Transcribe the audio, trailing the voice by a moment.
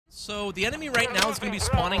So the enemy right now is going to be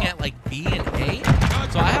spawning at like B and A.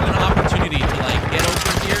 So I have an opportunity to like get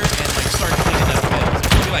over here and like start cleaning up kills. It's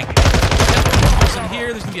going to be like one person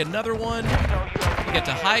here. There's going to be another one. We get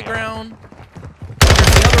to high ground.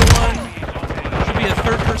 There's the other one. Should be a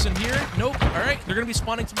third person here. Nope. All right. They're going to be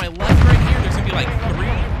spawning to my left right here. There's going to be like 3.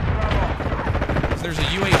 So there's a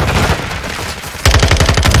UAV.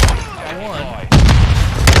 One.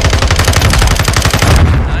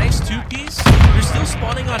 Nice. 2-piece. They're still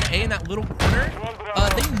spawning on A in that little corner.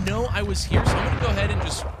 They know I was here, so I'm going to go ahead and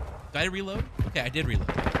just... Did I reload? Okay, I did reload.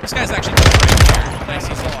 This guy's actually just right here. Nice,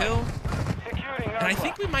 easy kill. And I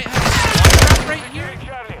think we might have a spawn trap right here.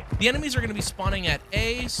 The enemies are going to be spawning at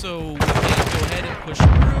A, so we can go ahead and push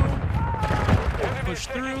through. Push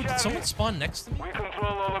through. Did someone spawn next to me?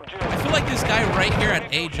 I feel like this guy right here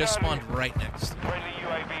at A just spawned right next to me.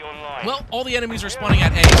 Well, all the enemies are spawning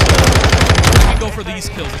at A, so I can go for these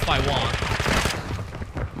kills if I want.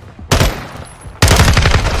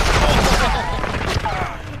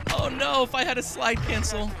 Oh no, if I had a slide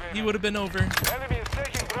cancel, he would have been over.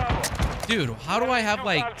 Dude, how do I have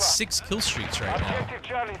like 6 kill streaks right now?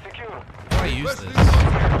 How do I use this?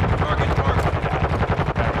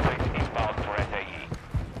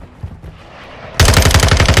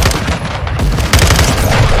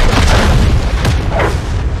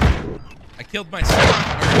 I killed myself.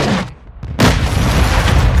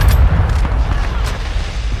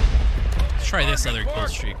 Let's try this other kill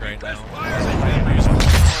streak right now. Not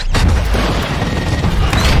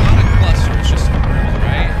a cluster, it's just a group,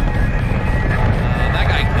 right? That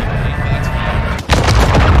guy killed me, but that's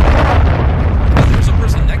fine. There's a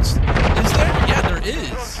person next to me. Is there? Yeah, there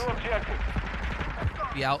is.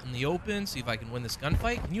 Be out in the open, see if I can win this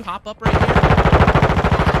gunfight. Can you hop up right here?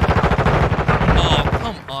 Oh,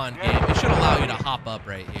 come on, game. It should allow you to hop up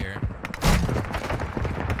right here.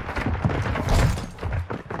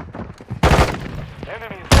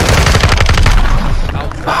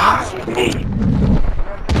 We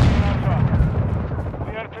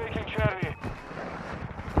are taking Charlie.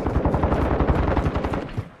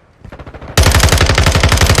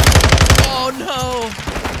 Oh, no.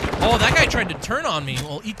 Oh, that guy tried to turn on me.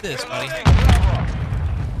 Well, eat this, buddy.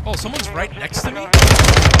 Oh, someone's right next to me?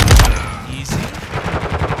 Easy.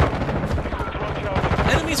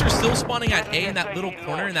 Enemies are still spawning at A in that little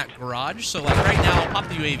corner in that garage. So, like, right now, I'll pop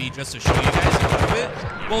the UAV just to show you guys a little bit.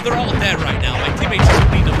 Well, they're all dead right now. My teammates just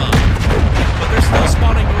cleaned them up. But they're still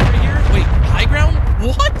spawning over here. Wait, high ground?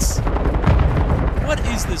 What? What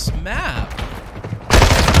is this map?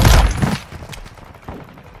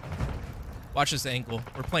 Watch this angle.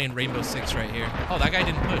 We're playing Rainbow Six right here. Oh, that guy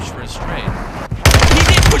didn't push for his trade. He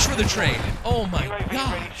did push for the trade. Oh my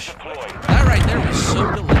gosh. That right there was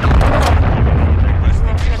so delayed.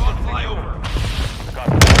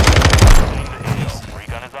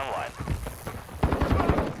 Recon is online.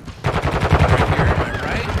 Right here, am I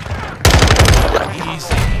right?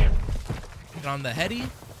 Easy. Get on the heady.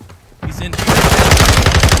 He's in here.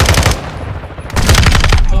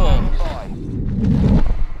 Oh.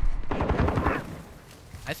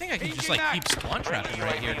 I think I can just like keep spawn trapping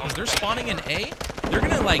right here because they're spawning in A. They're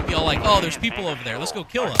gonna like be all like, oh, there's people over there. Let's go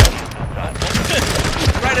kill them.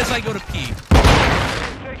 Right as I go to P.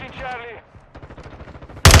 Taking Charlie.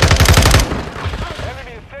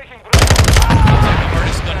 Enemy is taking Bravo. That's like the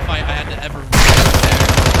hardest gunfight I had to ever win there.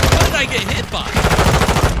 What did I get hit by?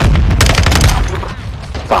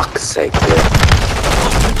 Fuck's sake, dude.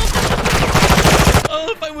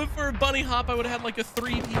 Oh, if I went for a bunny hop, I would have had like a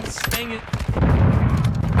 3-piece. Dang it.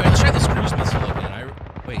 Alright, let's try this cruise missile again.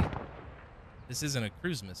 Wait. This isn't a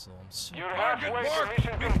cruise missile. I'm so... You're halfway to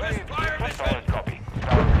mission complete. Solid copy.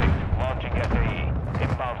 Solid 6. Launching SAE.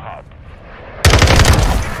 Inbound hot.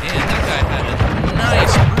 Man, that guy had a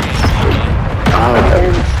nice breeze.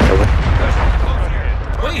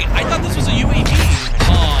 Wait, I thought this was a UAV.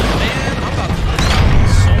 Oh man, I'm about to miss out on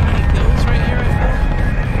so many kills right here, I feel.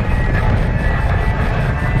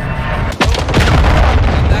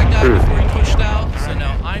 Got that guy before he pushed out, so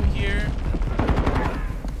now I'm here.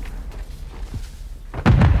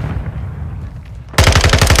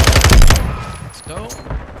 Let's go.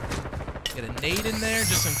 Get a nade in there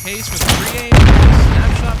just in case for the pre-aim.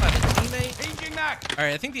 Snapshot by the teammate.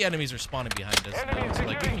 Alright, I think the enemies are spawning behind us now, so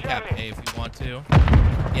like we can cap A if we want to.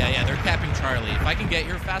 Yeah, they're capping Charlie. If I can get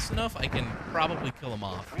here fast enough, I can probably kill them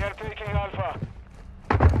off. We are taking Alpha.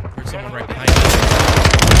 There's someone right behind us.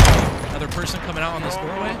 Another person coming out on this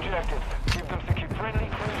doorway. Objectives. Keep them secure. Friendly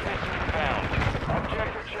cruise missile inbound.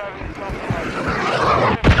 Objective Charlie is compromised.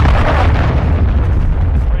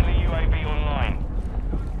 Friendly UAV online.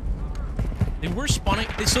 They were spawning,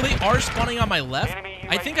 so they are spawning on my left.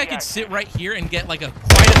 I think think I could sit right here and get like quite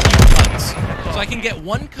a few cuts. So I can get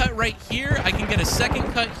one cut right here, I can get a second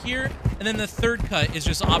cut here, and then the third cut is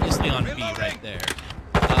just obviously on B right there.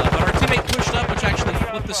 But our teammate pushed up, which actually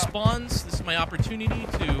flipped the spawns. This is my opportunity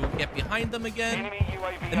to get behind them again.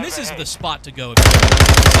 And this is the spot to go if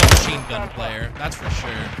you're a machine gun player, that's for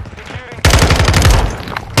sure.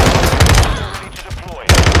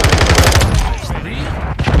 Three.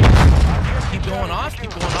 Keep going off,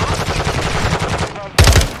 keep going off.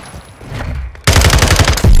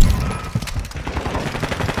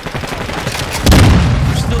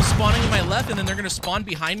 They're still spawning on my left, and then they're going to spawn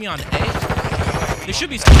behind me on A. They should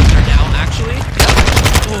be spawning there now, actually.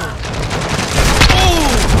 Oh.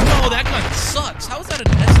 Oh, no, that gun sucks. How is that an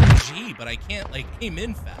SMG, but I can't, like, aim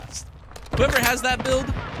in fast? Whoever has that build,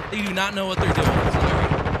 they do not know what they're doing. Sorry.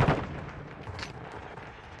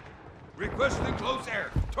 Requesting close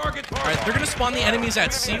air. Target. All right, they're going to spawn the enemies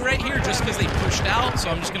at C right here just because they pushed out, so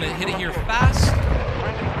I'm just going to hit it here fast.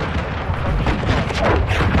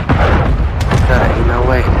 No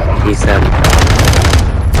way. He said.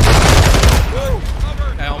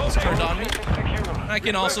 I almost turned on me. I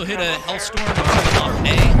can also hit a Hellstorm on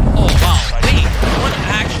A. Oh, wow. Wait, one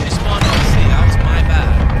actually spawned on C. That was my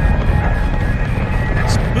bad.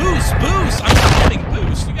 Boost, boost. I'm not getting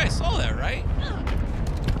boost. You guys saw that, right?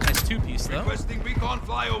 Nice two-piece, though. Requesting recon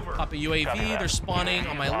flyover. Pop a UAV. They're spawning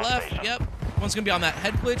on my left. Yep. One's going to be on that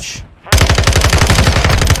head glitch.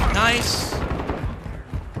 Nice.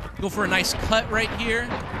 Go for a nice cut right here.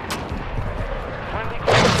 Can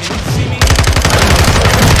you see me?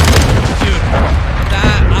 Dude,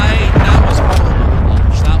 that was horrible.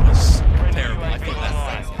 That was terrible. I feel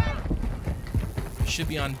that. Should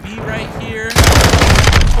be on B right here.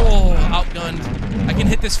 Oh, outgunned. I can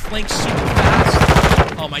hit this flank super fast.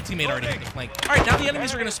 Oh, my teammate already hit the flank. All right, now the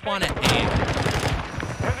enemies are going to spawn at A.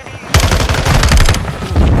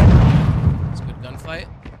 It's a good gunfight.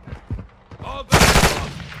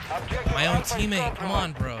 My own teammate. Come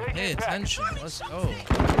on, bro. Pay attention. Let's go.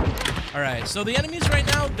 All right, so the enemies right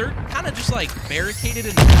now, they're kind of just like barricaded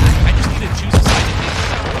in the back. I just need to choose a side to take.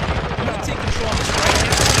 I'm going to take control on this right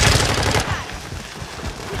here.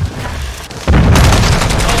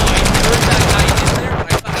 Oh, I heard that guy in there,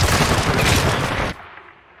 but I thought I was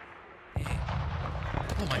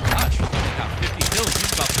oh my gosh, he got 50 kills.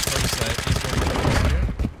 He's about to post that. He's 40 kills here.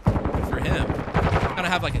 Good for him. Kind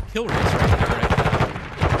of have like a kill race right here, right?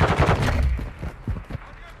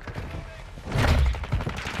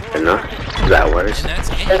 That works. And that's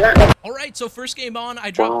it. All right, so first game on,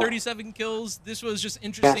 I dropped 37 kills. This was just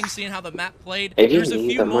interesting seeing how the map played. There's a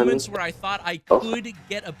few moments where I thought I could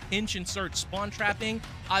get a pinch and start spawn trapping.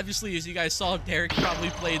 Obviously, as you guys saw, Derek probably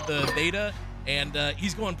played the beta, and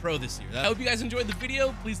he's going pro this year. I hope you guys enjoyed the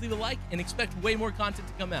video. Please leave a like and expect way more content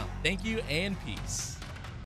to come out. Thank you, and peace.